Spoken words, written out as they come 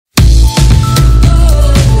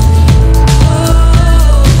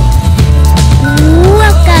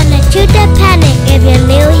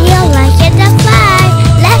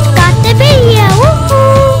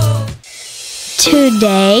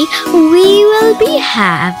Today we will be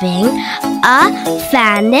having a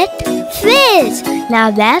planet quiz. Now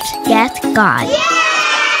let's get going.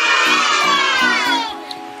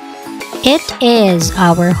 It is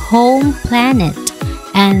our home planet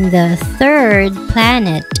and the third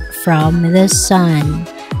planet from the Sun.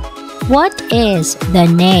 What is the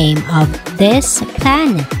name of this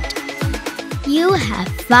planet? You have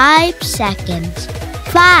 5 seconds.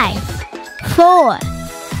 5, 4,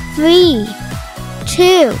 3,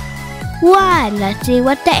 2, 1. Let's see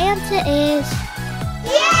what the answer is.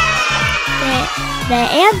 The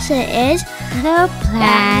answer is The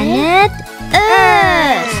planet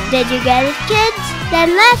Earth. Did you get it, kids?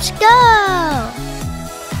 Then let's go.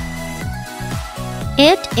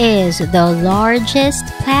 It is the largest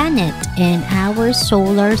planet in our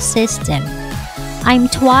solar system. I'm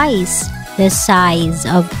twice the size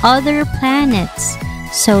of other planets,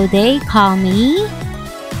 so they call me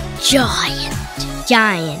Giant.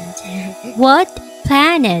 What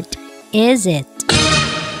planet is it?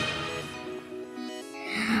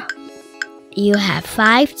 You have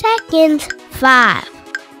 5 seconds. 5,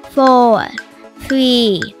 4,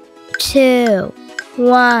 3, 2,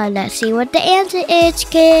 1. Let's see what the answer is,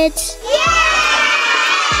 kids.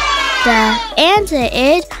 The answer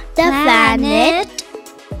is the planet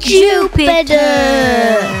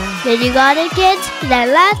Jupiter. Did you got it, kids?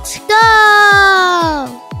 Then let's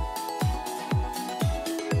go.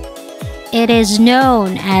 It is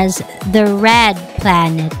known as the red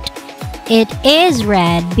planet. It is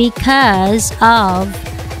red because of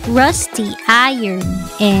rusty iron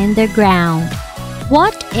in the ground.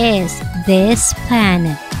 What is this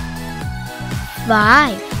planet?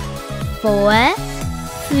 5, 4,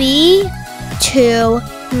 3, 2,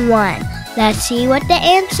 1. Let's see what the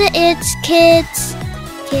answer is, kids.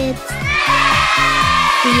 The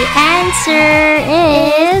answer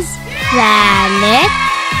is Planet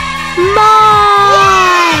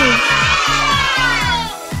Mars.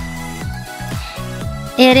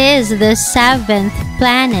 It is the 7th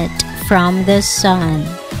planet from the Sun.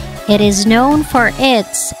 It is known for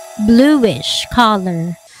its bluish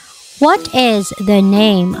color. What is the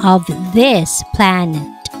name of this planet?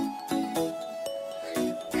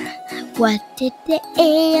 What did the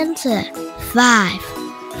answer? 5,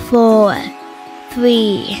 4,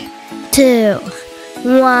 3, 2,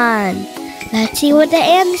 1. Let's see what the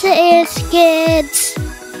answer is, kids.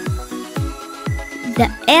 The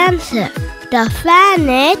answer, the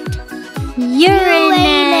planet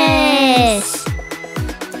Uranus.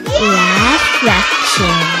 Last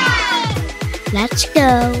fraction. Let's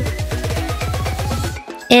go.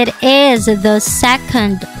 It is the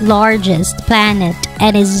 2nd largest planet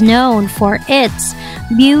and is known for its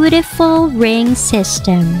beautiful ring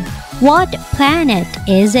system. What planet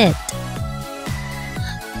is it?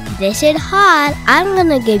 This is hard. I'm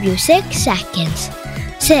gonna give you 6 seconds.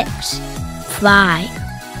 6, 5,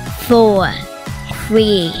 4,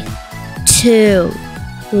 3, 2,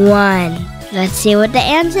 1. Let's see what the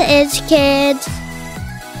answer is, kids.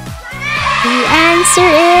 The answer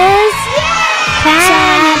is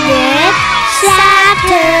Planet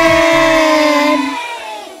Saturn.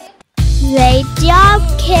 Great job,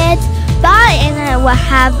 kids. Bye, and I will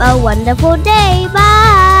have a wonderful day.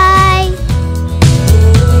 Bye.